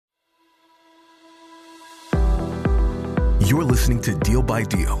You're listening to Deal by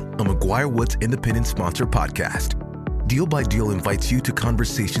Deal, a McGuire Woods independent sponsor podcast. Deal by Deal invites you to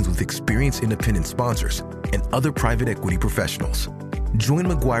conversations with experienced independent sponsors and other private equity professionals. Join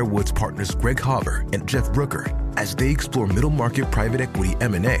McGuire Woods partners Greg Haver and Jeff Brooker as they explore middle market private equity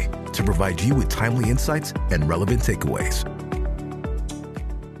M&A to provide you with timely insights and relevant takeaways.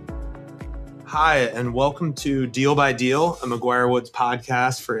 Hi, and welcome to Deal by Deal, a McGuire Woods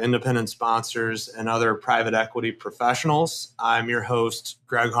podcast for independent sponsors and other private equity professionals. I'm your host,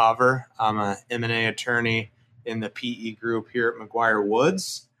 Greg Haver. I'm an M&A attorney in the PE group here at McGuire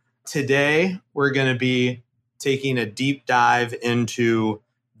Woods. Today, we're going to be taking a deep dive into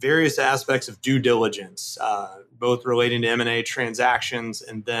various aspects of due diligence, both relating to M&A transactions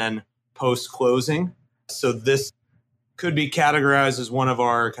and then post-closing. So this could be categorized as one of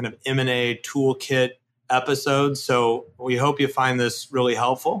our kind of M&A toolkit episodes. So we hope you find this really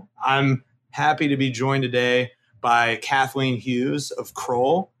helpful. I'm happy to be joined today by Cathleen Hughes of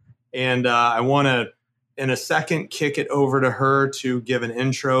Kroll. And I want to, in a second, kick it over to her to give an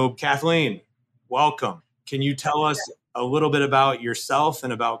intro. Cathleen, welcome. Can you tell us a little bit about yourself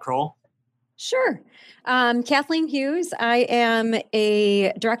and about Kroll? Sure. Cathleen Hughes. I am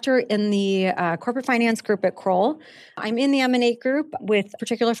a director in the corporate finance group at Kroll. I'm in the M&A group with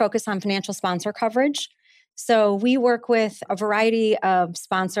particular focus on financial sponsor coverage. So we work with a variety of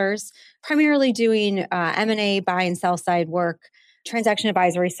sponsors, primarily doing M&A buy and sell side work, transaction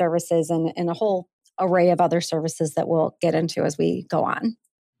advisory services, and a whole array of other services that we'll get into as we go on.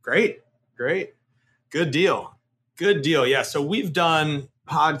 Great. Good deal. Yeah. So we've done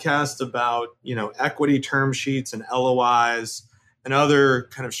podcasts about, equity term sheets and LOIs and other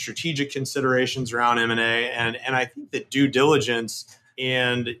kind of strategic considerations around M&A. And I think that due diligence,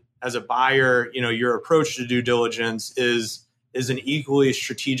 and as a buyer, your approach to due diligence is an equally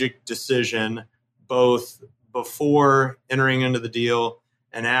strategic decision, both before entering into the deal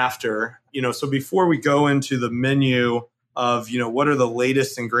and after. So before we go into the menu of, what are the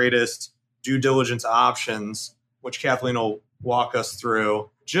latest and greatest due diligence options, which Kathleen will walk us through,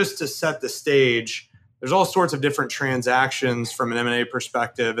 just to set the stage. There's all sorts of different transactions from an M&A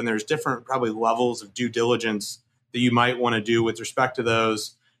perspective, and there's different probably levels of due diligence that you might want to do with respect to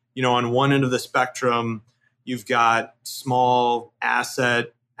those. On one end of the spectrum, you've got small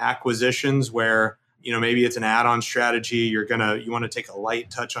asset acquisitions where, maybe it's an add-on strategy. You want to take a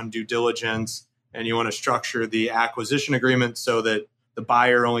light touch on due diligence, and you want to structure the acquisition agreement so that the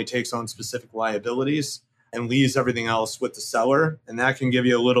buyer only takes on specific liabilities and leaves everything else with the seller. And that can give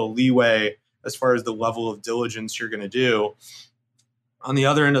you a little leeway as far as the level of diligence you're going to do. On the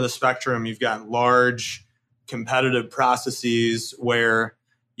other end of the spectrum, you've got large competitive processes where,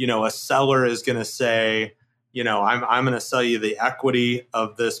 a seller is going to say, I'm going to sell you the equity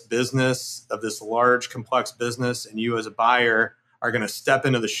of this business, of this large, complex business. And you as a buyer are going to step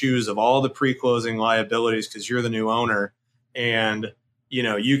into the shoes of all the pre-closing liabilities because you're the new owner. And,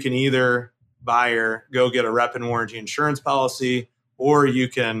 you can either buyer go get a rep and warranty insurance policy, or you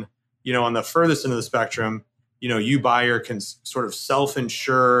can, on the furthest end of the spectrum, you buyer can sort of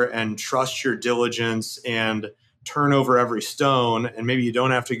self-insure and trust your diligence and turn over every stone. And maybe you don't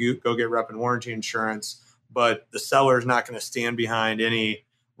have to go get rep and warranty insurance, but the seller is not going to stand behind any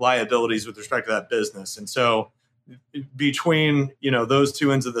liabilities with respect to that business. And so between, those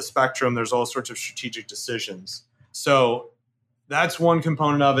two ends of the spectrum, there's all sorts of strategic decisions. So that's one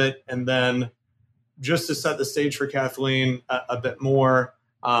component of it. And then just to set the stage for Kathleen a bit more,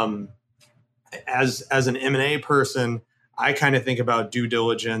 as an M&A person, I kind of think about due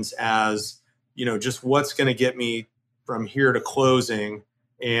diligence as, just what's going to get me from here to closing.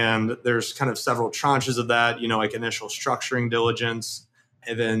 And there's kind of several tranches of that, like initial structuring diligence,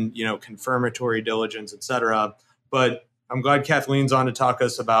 and then, confirmatory diligence, et cetera. But I'm glad Kathleen's on to talk to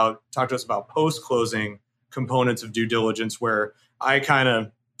us about post-closing components of due diligence, where I kind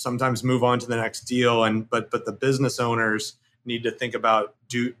of sometimes move on to the next deal, but the business owners need to think about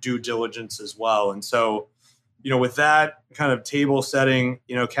due diligence as well. And so, with that kind of table setting,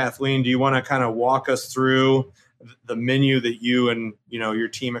 Kathleen, do you want to kind of walk us through the menu that you and, your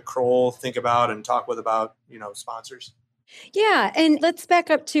team at Kroll think about and talk with about, sponsors? Yeah. And let's back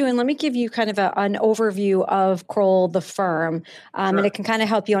up too, and let me give you kind of an overview of Kroll, the firm. Sure. And it can kind of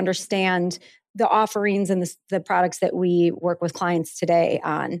help you understand the offerings and the products that we work with clients today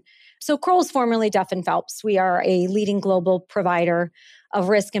on. So Kroll is formerly Duff & Phelps. We are a leading global provider of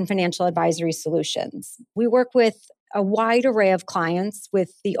risk and financial advisory solutions. We work with a wide array of clients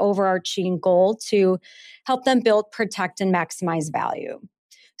with the overarching goal to help them build, protect, and maximize value.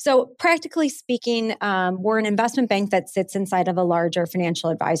 So practically speaking, we're an investment bank that sits inside of a larger financial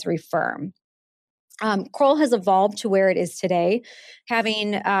advisory firm. Kroll has evolved to where it is today,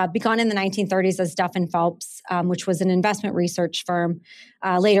 having begun in the 1930s as Duff and Phelps, which was an investment research firm,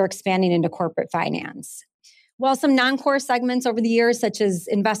 later expanding into corporate finance. While some non-core segments over the years, such as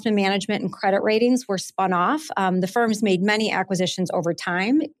investment management and credit ratings, were spun off, the firm's made many acquisitions over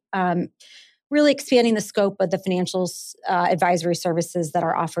time, really expanding the scope of the financial advisory services that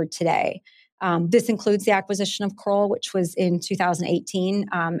are offered today. This includes the acquisition of Kroll, which was in 2018,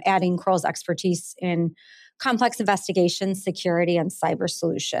 adding Kroll's expertise in complex investigations, security, and cyber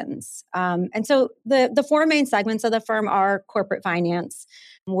solutions. And so the four main segments of the firm are corporate finance,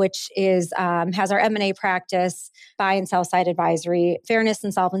 which is has our M&A practice, buy and sell side advisory, fairness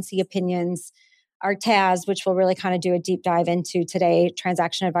and solvency opinions, our TAS, which we'll really kind of do a deep dive into today,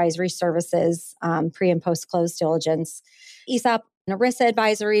 transaction advisory services, pre and post-close diligence, ESOP and ERISA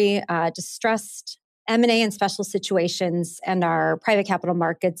advisory, distressed M&A and special situations, and our private capital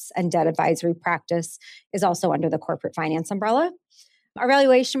markets and debt advisory practice is also under the corporate finance umbrella. Our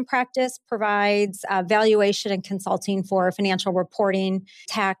valuation practice provides valuation and consulting for financial reporting,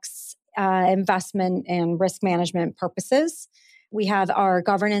 tax, investment, and risk management purposes. We have our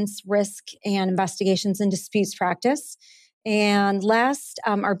governance, risk, and investigations and disputes practice. And last,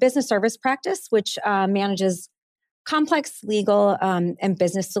 our business service practice, which manages complex legal and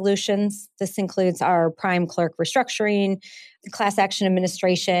business solutions. This includes our prime clerk restructuring, class action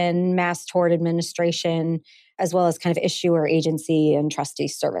administration, mass tort administration, as well as kind of issuer agency and trustee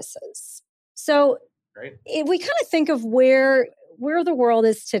services. So Great. If we kind of think of where the world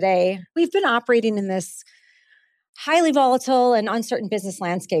is today, we've been operating in this highly volatile and uncertain business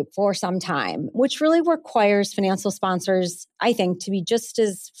landscape for some time, which really requires financial sponsors, I think, to be just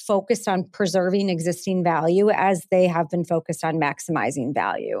as focused on preserving existing value as they have been focused on maximizing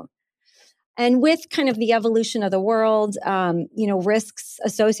value. And with kind of the evolution of the world, risks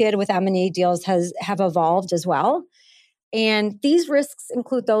associated with M&A deals have evolved as well. And these risks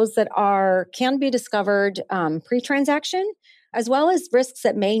include those that can be discovered pre-transaction, as well as risks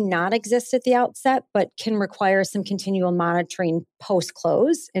that may not exist at the outset, but can require some continual monitoring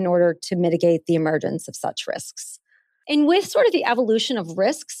post-close in order to mitigate the emergence of such risks. And with sort of the evolution of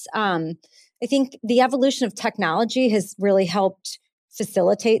risks, I think the evolution of technology has really helped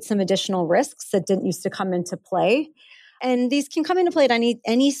facilitate some additional risks that didn't used to come into play. And these can come into play at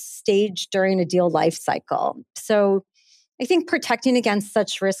any stage during a deal life cycle. So I think protecting against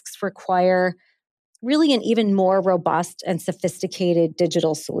such risks require really an even more robust and sophisticated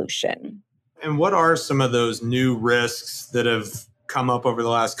digital solution. And what are some of those new risks that have come up over the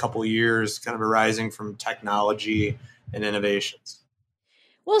last couple of years, kind of arising from technology and innovations?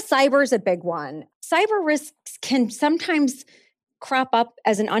 Well, cyber is a big one. Cyber risks can sometimes crop up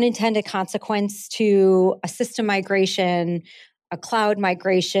as an unintended consequence to a system migration, a cloud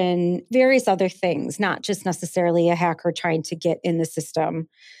migration, various other things, not just necessarily a hacker trying to get in the system.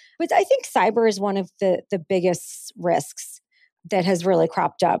 But I think cyber is one of the biggest risks that has really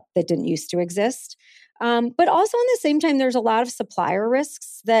cropped up that didn't used to exist. But also at the same time, there's a lot of supplier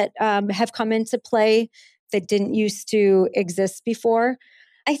risks that have come into play that didn't used to exist before.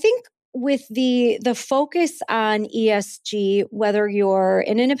 I think with the focus on ESG, whether you're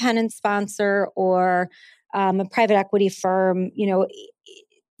an independent sponsor or a private equity firm,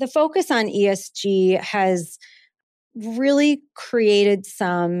 the focus on ESG has really created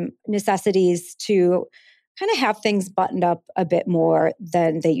some necessities to kind of have things buttoned up a bit more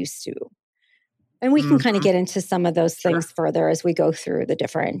than they used to. And we can kind of get into some of those things further as we go through the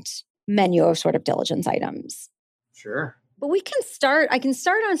different menu of sort of diligence items. Sure. But I can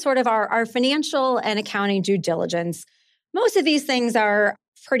start on sort of our financial and accounting due diligence. Most of these things are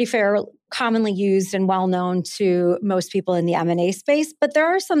pretty commonly used and well known to most people in the M&A space, but there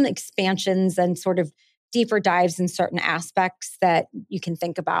are some expansions and sort of deeper dives in certain aspects that you can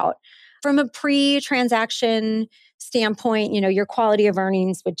think about. From a pre-transaction standpoint, your quality of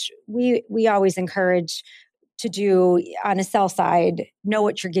earnings, which we always encourage to do on a sell side, know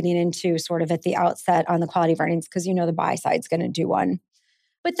what you're getting into sort of at the outset on the quality of earnings, because the buy side's going to do one.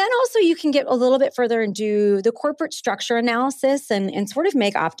 But then also you can get a little bit further and do the corporate structure analysis and sort of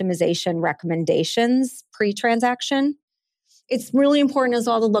make optimization recommendations pre-transaction. It's really important as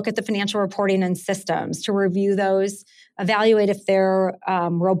well to look at the financial reporting and systems, to review those, evaluate if they're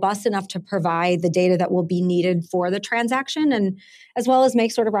robust enough to provide the data that will be needed for the transaction, and as well as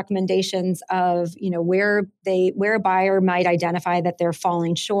make sort of recommendations of where a buyer might identify that they're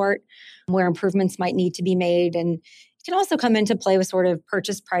falling short, where improvements might need to be made. And it can also come into play with sort of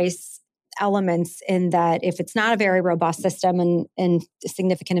purchase price elements, in that if it's not a very robust system and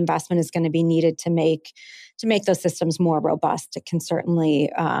significant investment is going to be needed to make those systems more robust, it can certainly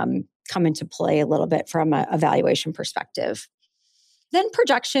come into play a little bit from a valuation perspective. Then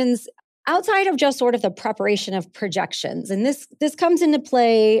projections, outside of just sort of the preparation of projections, and this comes into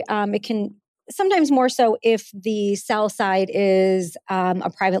play. It can sometimes more so if the sell side is a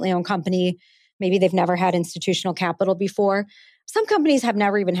privately owned company. Maybe they've never had institutional capital before. Some companies have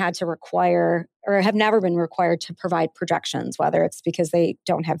never even had to require or have never been required to provide projections, whether it's because they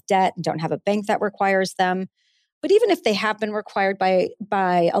don't have debt and don't have a bank that requires them. But even if they have been required by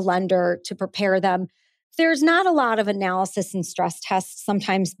a lender to prepare them, there's not a lot of analysis and stress tests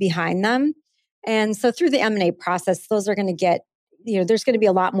sometimes behind them. And so through the M&A process, those are going to get, there's going to be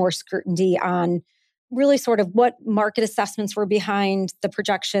a lot more scrutiny on really sort of what market assessments were behind the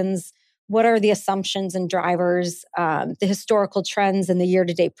projections, what are the assumptions and drivers, the historical trends and the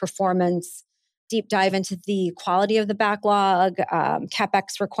year-to-date performance, deep dive into the quality of the backlog,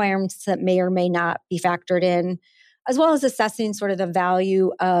 CapEx requirements that may or may not be factored in, as well as assessing sort of the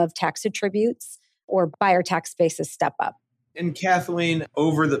value of tax attributes or buyer tax basis step up. And Kathleen,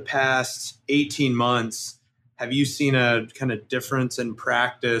 over the past 18 months, have you seen a kind of difference in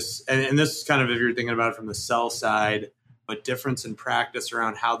practice? And this is kind of if you're thinking about it from the sell side, but difference in practice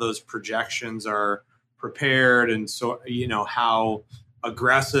around how those projections are prepared and so, how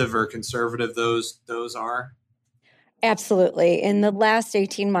aggressive or conservative those are? Absolutely. In the last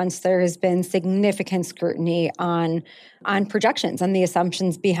 18 months, there has been significant scrutiny on projections and the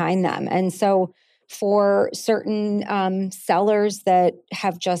assumptions behind them. And so for certain sellers that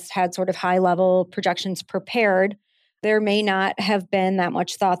have just had sort of high-level projections prepared, there may not have been that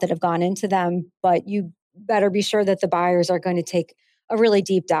much thought that have gone into them, but you better be sure that the buyers are going to take a really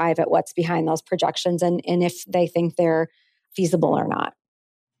deep dive at what's behind those projections and if they think they're feasible or not.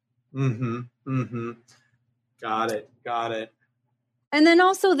 Mm-hmm. Mm-hmm. Got it. And then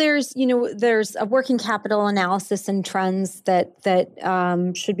also there's a working capital analysis and trends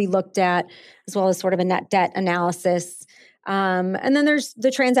that should be looked at, as well as sort of a net debt analysis. And then there's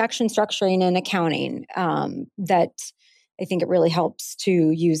the transaction structuring and accounting that I think it really helps to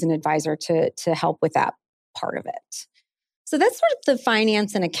use an advisor to help with that part of it. So that's sort of the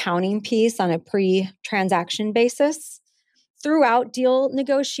finance and accounting piece on a pre-transaction basis. Throughout deal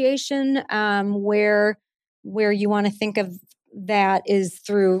negotiation, where you want to think of that is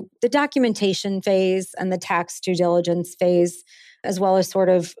through the documentation phase and the tax due diligence phase, as well as sort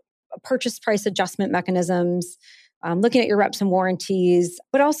of purchase price adjustment mechanisms, looking at your reps and warranties,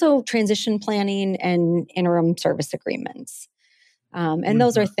 but also transition planning and interim service agreements. And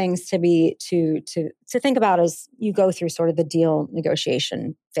those are things to think about as you go through sort of the deal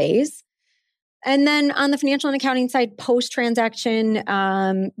negotiation phase. And then on the financial and accounting side, post-transaction,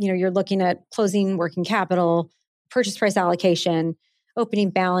 you're looking at closing working capital, purchase price allocation, opening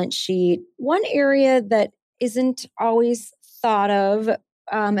balance sheet. One area that isn't always thought of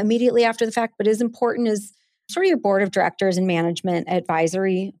immediately after the fact, but is important is sort of your board of directors and management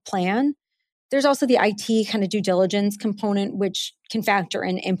advisory plan. There's also the IT kind of due diligence component, which can factor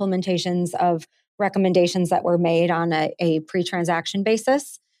in implementations of recommendations that were made on a pre-transaction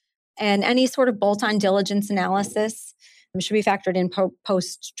basis. And any sort of bolt-on diligence analysis should be factored in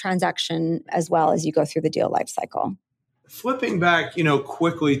post-transaction as well as you go through the deal lifecycle. Flipping back,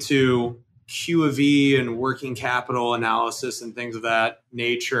 quickly to Q of E and working capital analysis and things of that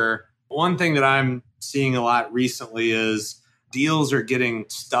nature. One thing that I'm seeing a lot recently is deals are getting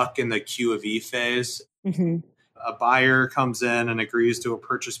stuck in the Q of E phase. Mm-hmm. A buyer comes in and agrees to a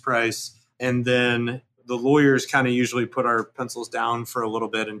purchase price, and then the lawyers kind of usually put our pencils down for a little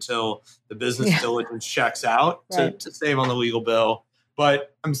bit until the business diligence checks out to save on the legal bill.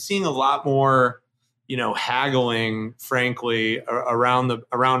 But I'm seeing a lot more, haggling, frankly,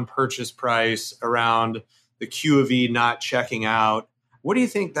 around purchase price, around the Q of E not checking out. What do you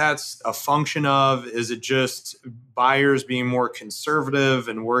think that's a function of? Is it just buyers being more conservative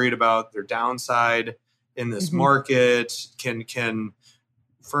and worried about their downside in this market? Can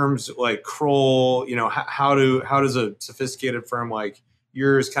firms like Kroll, how does a sophisticated firm like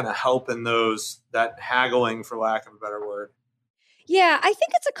yours kind of help in that haggling, for lack of a better word? Yeah, I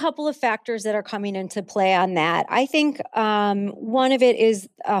think it's a couple of factors that are coming into play on that. I think one of it is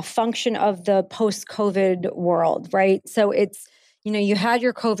a function of the post-COVID world, right? So it's, you had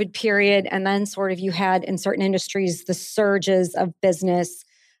your COVID period, and then sort of you had in certain industries the surges of business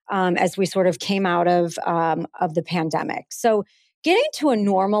as we sort of came out of the pandemic. So getting to a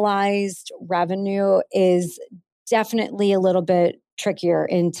normalized revenue is definitely a little bit trickier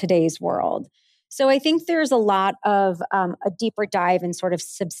in today's world. So I think there's a lot of a deeper dive in sort of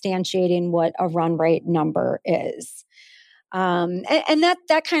substantiating what a run rate number is. And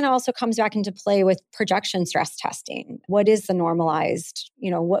that kind of also comes back into play with projection stress testing. What is the normalized,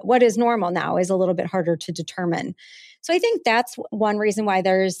 what is normal now is a little bit harder to determine. So I think that's one reason why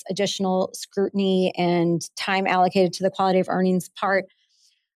there's additional scrutiny and time allocated to the quality of earnings part.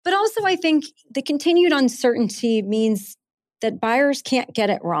 But also I think the continued uncertainty means that buyers can't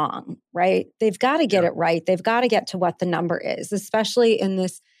get it wrong, right? They've got to get it right. They've got to get to what the number is, especially in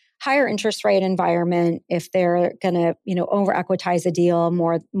this higher interest rate environment. If they're going to, over equitize a deal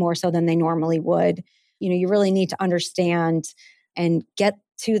more so than they normally would, you really need to understand and get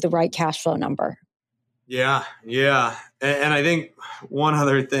to the right cash flow number. Yeah. And I think one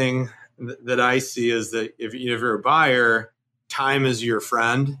other thing that I see is that if you're a buyer, time is your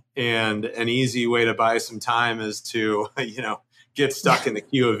friend, and an easy way to buy some time is to, get stuck in the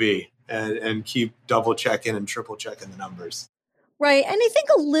Q of E and keep double checking and triple checking the numbers. Right. And I think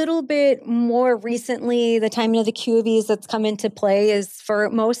a little bit more recently, the timing of the QVs that's come into play is for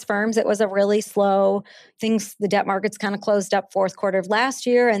most firms, it was a really slow things. The debt markets kind of closed up fourth quarter of last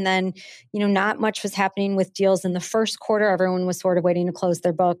year. And then, not much was happening with deals in the first quarter. Everyone was sort of waiting to close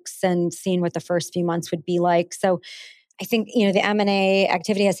their books and seeing what the first few months would be like. So I think, the M&A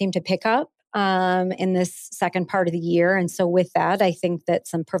activity has seemed to pick up in this second part of the year. And so with that, I think that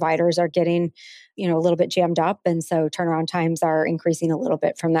some providers are getting, a little bit jammed up. And so turnaround times are increasing a little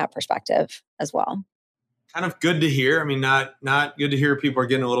bit from that perspective as well. Kind of good to hear. I mean, not good to hear people are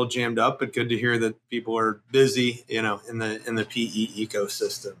getting a little jammed up, but good to hear that people are busy, in the PE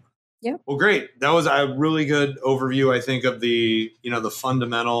ecosystem. Yeah. Well, great. That was a really good overview, I think, of the, the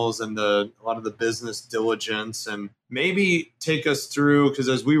fundamentals and a lot of the business diligence, and maybe take us through, because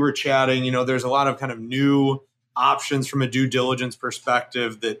as we were chatting, there's a lot of kind of new options from a due diligence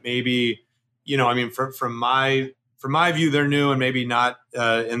perspective that maybe, from my view, they're new and maybe not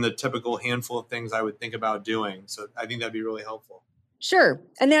in the typical handful of things I would think about doing. So I think that'd be really helpful. Sure.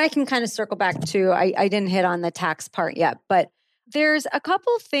 And then I can kind of circle back to, I didn't hit on the tax part yet, but there's a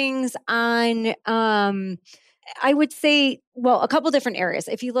couple things on, I would say, a couple different areas.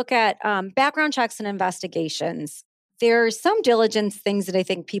 If you look at background checks and investigations, there's some diligence things that I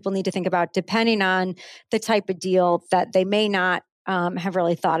think people need to think about depending on the type of deal that they may not have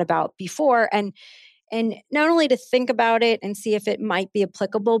really thought about before. And not only to think about it and see if it might be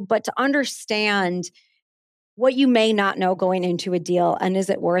applicable, but to understand what you may not know going into a deal, and is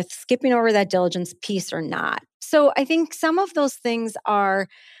it worth skipping over that diligence piece or not? So I think some of those things are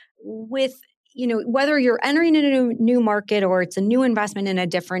with, whether you're entering in a new market or it's a new investment in a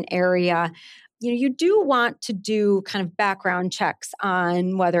different area, you do want to do kind of background checks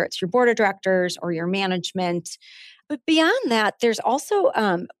on whether it's your board of directors or your management. But beyond that, there's also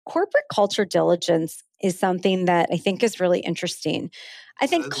corporate culture diligence is something that I think is really interesting. I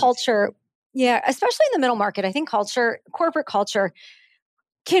think culture, especially in the middle market, I think corporate culture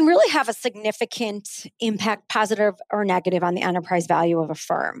can really have a significant impact, positive or negative, on the enterprise value of a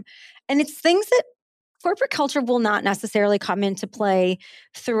firm. And it's things that corporate culture will not necessarily come into play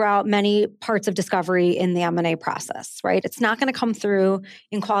throughout many parts of discovery in the M&A process, right? It's not going to come through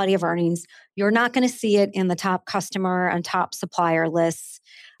in quality of earnings. You're not going to see it in the top customer and top supplier lists.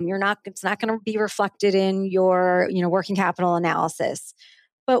 It's not going to be reflected in your, working capital analysis.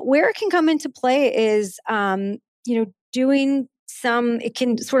 But where it can come into play is, doing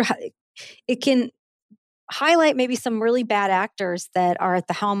it can highlight maybe some really bad actors that are at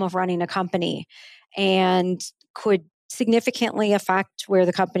the helm of running a company and could significantly affect where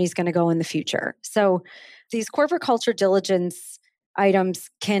the company is going to go in the future. So these corporate culture diligence items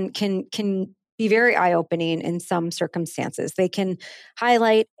can be very eye-opening in some circumstances. They can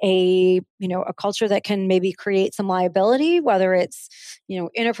highlight a culture that can maybe create some liability, whether it's,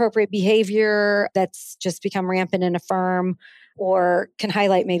 inappropriate behavior that's just become rampant in a firm, or can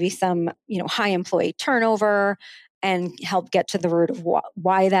highlight maybe some, high employee turnover and help get to the root of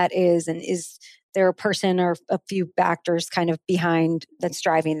why that is. And is there a person or a few factors kind of behind that's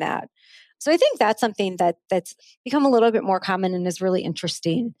driving that? So I think that's something that's become a little bit more common and is really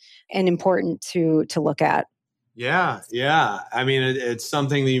interesting and important to look at. Yeah. I mean, it's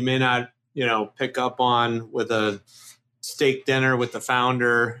something that you may not, pick up on with a steak dinner with the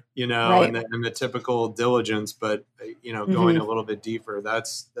founder, Right. and the typical diligence, but, going a little bit deeper,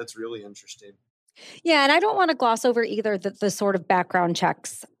 that's really interesting. Yeah. And I don't want to gloss over either the sort of background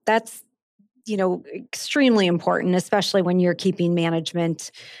checks. That's, extremely important, especially when you're keeping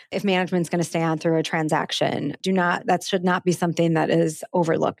management. If management's going to stay on through a transaction, that should not be something that is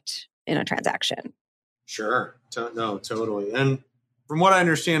overlooked in a transaction. Sure. No, totally. And from what I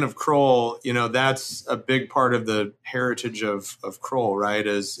understand of Kroll, that's a big part of the heritage of Kroll, right?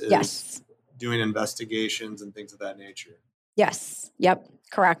 Is Yes. doing investigations and things of that nature. Yes. Yep.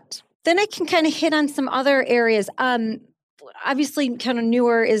 Correct. Then I can kind of hit on some other areas. Obviously, kind of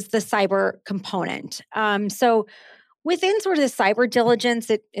newer is the cyber component. So within sort of the cyber diligence,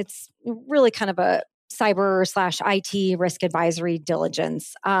 it's really kind of a cyber/IT risk advisory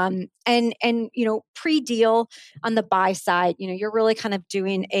diligence. And pre-deal on the buy side, you're really kind of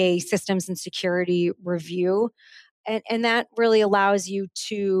doing a systems and security review, and that really allows you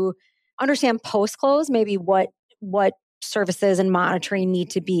to understand post-close maybe what services and monitoring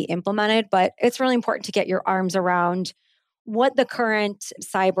need to be implemented. But it's really important to get your arms around what the current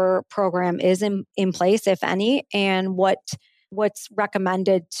cyber program is in place, if any, and what's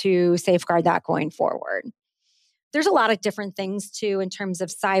recommended to safeguard that going forward. There's a lot of different things too in terms of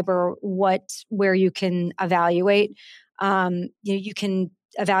cyber, where you can evaluate. You can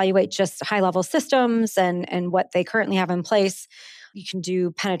evaluate just high level systems and what they currently have in place. You can do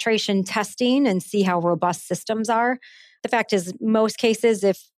penetration testing and see how robust systems are. The fact is, most cases,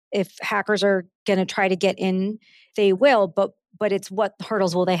 if hackers are going to try to get in, they will, but it's what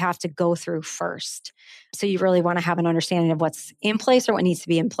hurdles will they have to go through first. So you really want to have an understanding of what's in place or what needs to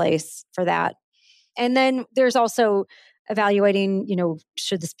be in place for that. And then there's also evaluating,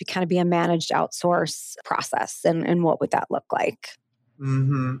 should this be a managed outsource process, and what would that look like?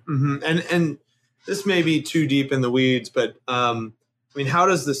 Mm-hmm, mm-hmm. And this may be too deep in the weeds, but how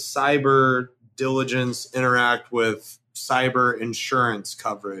does the cyber diligence interact with cyber insurance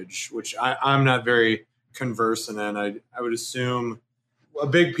coverage, which I'm not very conversant in? I would assume a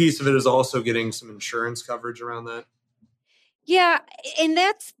big piece of it is also getting some insurance coverage around that. Yeah, and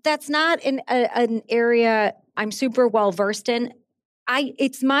that's not an area I'm super well versed in.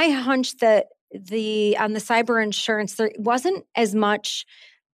 It's my hunch that on the cyber insurance, there wasn't as much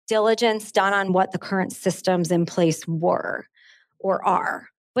diligence done on what the current systems in place were or are.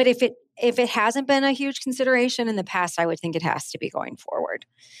 But if it hasn't been a huge consideration in the past, I would think it has to be going forward.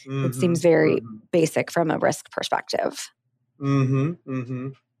 Mm-hmm, it seems very basic from a risk perspective. Mm-hmm, mm-hmm.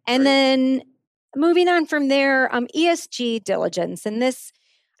 And then moving on from there, ESG diligence. And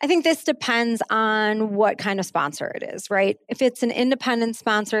I think this depends on what kind of sponsor it is, right? If it's an independent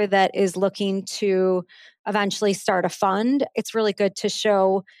sponsor that is looking to eventually start a fund, it's really good to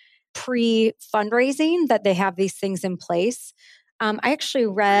show pre-fundraising that they have these things in place. I actually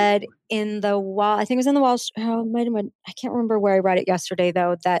read in the Wall, I think it was in the Wall, I can't remember where I read it yesterday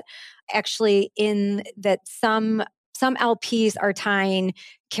though, that actually some LPs are tying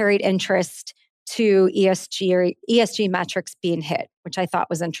carried interest to ESG or ESG metrics being hit, which I thought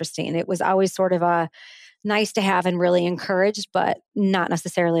was interesting. It was always sort of a nice to have and really encouraged, but not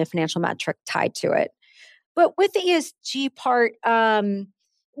necessarily a financial metric tied to it. But with the ESG part,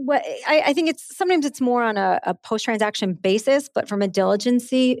 I think sometimes it's more on a post-transaction basis, but from a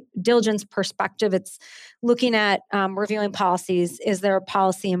diligence perspective, it's looking at reviewing policies. Is there a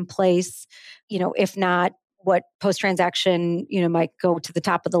policy in place? If not, what post-transaction, might go to the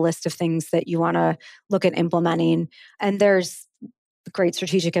top of the list of things that you want to look at implementing. And there's great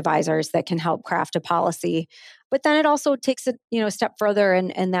strategic advisors that can help craft a policy. But then it also takes it, a step further,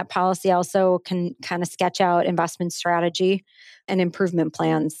 and that policy also can kind of sketch out investment strategy and improvement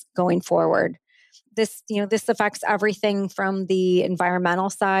plans going forward. This affects everything from the environmental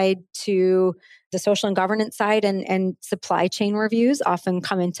side to the social and governance side, and supply chain reviews often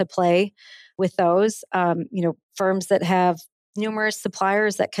come into play with those. Firms that have numerous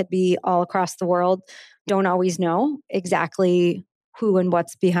suppliers that could be all across the world don't always know exactly who and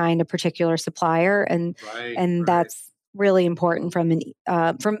what's behind a particular supplier, and that's really important from an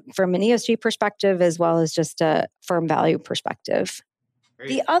ESG perspective as well as just a firm value perspective. Great.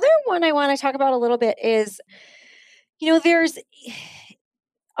 The other one I want to talk about a little bit is, there's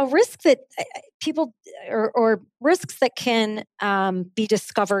a risk that people or risks that can be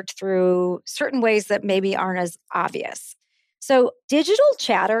discovered through certain ways that maybe aren't as obvious. So digital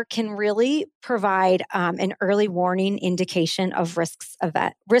chatter can really provide an early warning indication of risk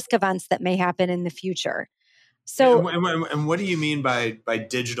events that may happen in the future. So, and what do you mean by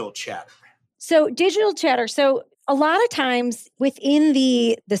digital chatter? So digital chatter. So a lot of times within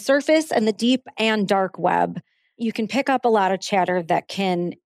the surface and the deep and dark web, you can pick up a lot of chatter that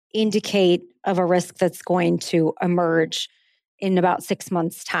can indicate of a risk that's going to emerge in about 6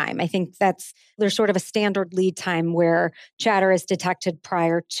 months' time. I think there's sort of a standard lead time where chatter is detected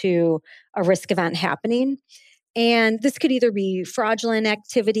prior to a risk event happening. And this could either be fraudulent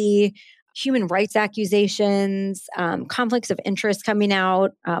activity, human rights accusations, conflicts of interest coming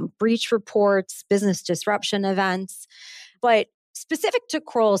out, breach reports, business disruption events. But specific to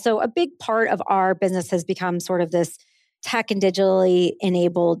Kroll, so a big part of our business has become sort of this tech and digitally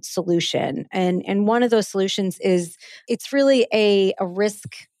enabled solution. And one of those solutions is it's really a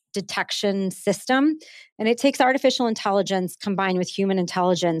risk detection system. And it takes artificial intelligence combined with human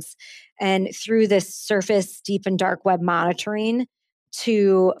intelligence and through this surface, deep and dark web monitoring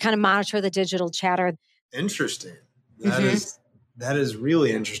to kind of monitor the digital chatter. Interesting. That is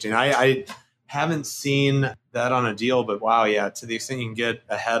really interesting. I haven't seen that on a deal, but wow, yeah, to the extent you can get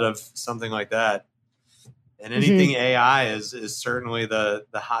ahead of something like that. And anything AI is certainly the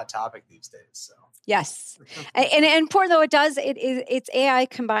hot topic these days. So yes, and important though it's AI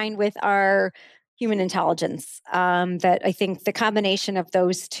combined with our human intelligence. That I think the combination of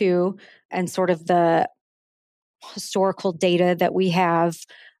those two and sort of the historical data that we have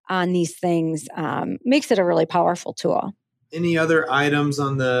on these things makes it a really powerful tool. Any other items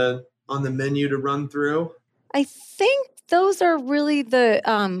on the menu to run through? I think those are really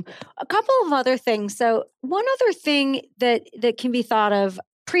a couple of other things. So one other thing that can be thought of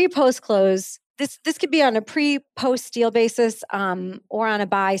pre-post close, this could be on a pre-post deal basis or on a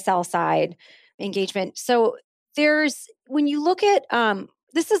buy-sell side engagement. So when you look at,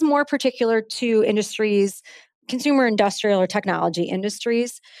 this is more particular to industries, consumer, industrial, or technology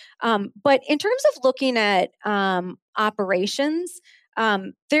industries. But in terms of looking at operations,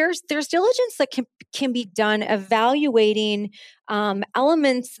 there's diligence that can be done evaluating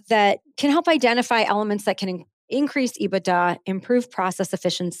elements that can help identify elements that can increase EBITDA, improve process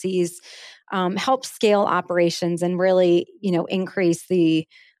efficiencies, help scale operations, and really, increase the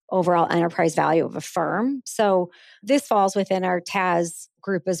overall enterprise value of a firm. So this falls within our TAS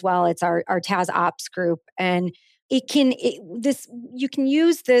group as well. It's our TAS Ops group, and you can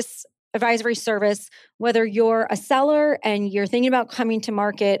use this advisory service, whether you're a seller and you're thinking about coming to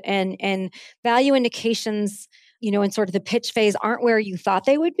market and value indications, in sort of the pitch phase aren't where you thought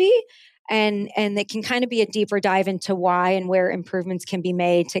they would be. And it can kind of be a deeper dive into why and where improvements can be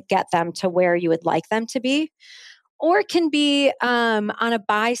made to get them to where you would like them to be. Or it can be on a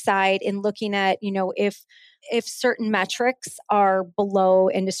buy side in looking at, if certain metrics are below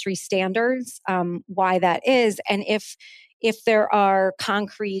industry standards, why that is, and if there are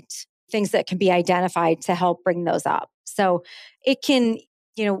concrete things that can be identified to help bring those up. So it can,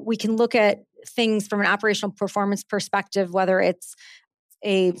 we can look at things from an operational performance perspective, whether it's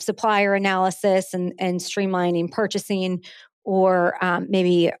a supplier analysis and streamlining purchasing, or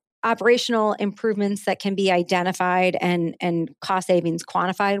maybe operational improvements that can be identified and cost savings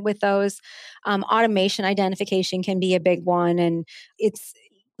quantified with those. Automation identification can be a big one. And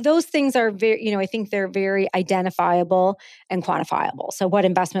those things are very, I think they're very identifiable and quantifiable. So what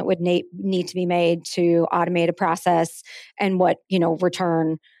investment would need to be made to automate a process, and what,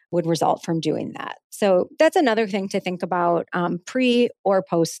 return would result from doing that. So that's another thing to think about pre or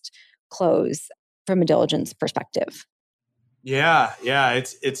post close from a diligence perspective. Yeah.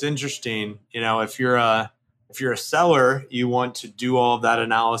 It's interesting. If you're a seller, you want to do all of that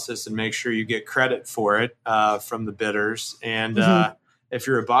analysis and make sure you get credit for it from the bidders. And if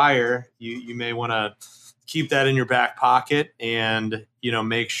you're a buyer, you may want to keep that in your back pocket and,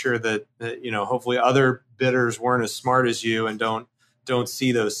 make sure that, hopefully other bidders weren't as smart as you and don't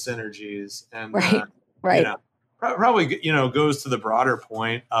see those synergies. And right. Probably, goes to the broader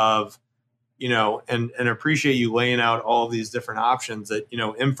point of, and appreciate you laying out all of these different options that,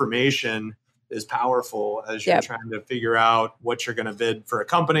 information is powerful as you're trying to figure out what you're going to bid for a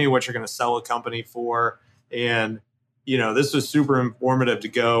company, what you're going to sell a company for. And, this was super informative to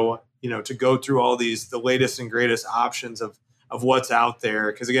go through all the latest and greatest options of what's out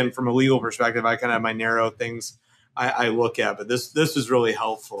there. Because again, from a legal perspective, I kind of have my narrow things I look at, but this is really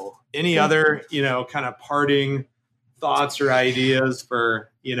helpful. Any other, kind of parting thoughts or ideas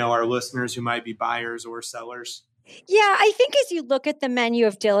for, our listeners who might be buyers or sellers? Yeah, I think as you look at the menu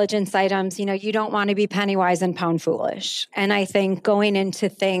of diligence items, you don't want to be penny wise and pound foolish. And I think going into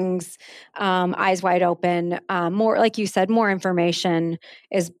things eyes wide open, more, like you said, more information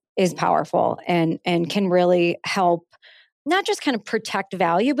is powerful and can really help not just kind of protect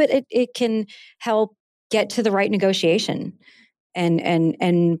value, but it can help get to the right negotiation.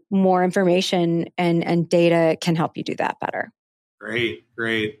 And more information and data can help you do that better. Great.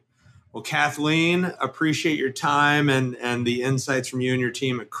 Well, Kathleen, appreciate your time and the insights from you and your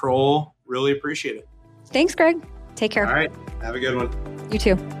team at Kroll. Really appreciate it. Thanks, Greg. Take care. All right. Have a good one. You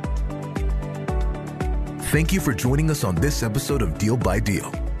too. Thank you for joining us on this episode of Deal by Deal,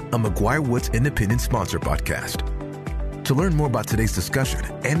 a McGuire Woods independent sponsor podcast. To learn more about today's discussion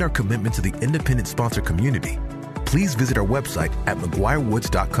and our commitment to the independent sponsor community, please visit our website at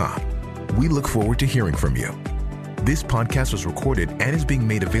mcguirewoods.com. We look forward to hearing from you. This podcast was recorded and is being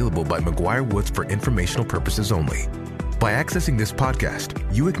made available by McGuire Woods for informational purposes only. By accessing this podcast,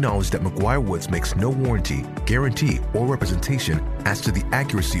 you acknowledge that McGuire Woods makes no warranty, guarantee, or representation as to the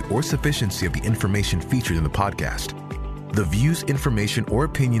accuracy or sufficiency of the information featured in the podcast. The views, information, or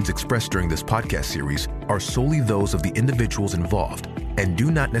opinions expressed during this podcast series are solely those of the individuals involved and do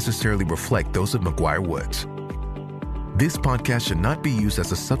not necessarily reflect those of McGuire Woods. This podcast should not be used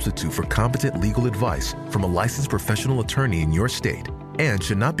as a substitute for competent legal advice from a licensed professional attorney in your state and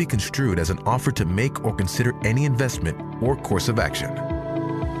should not be construed as an offer to make or consider any investment or course of action.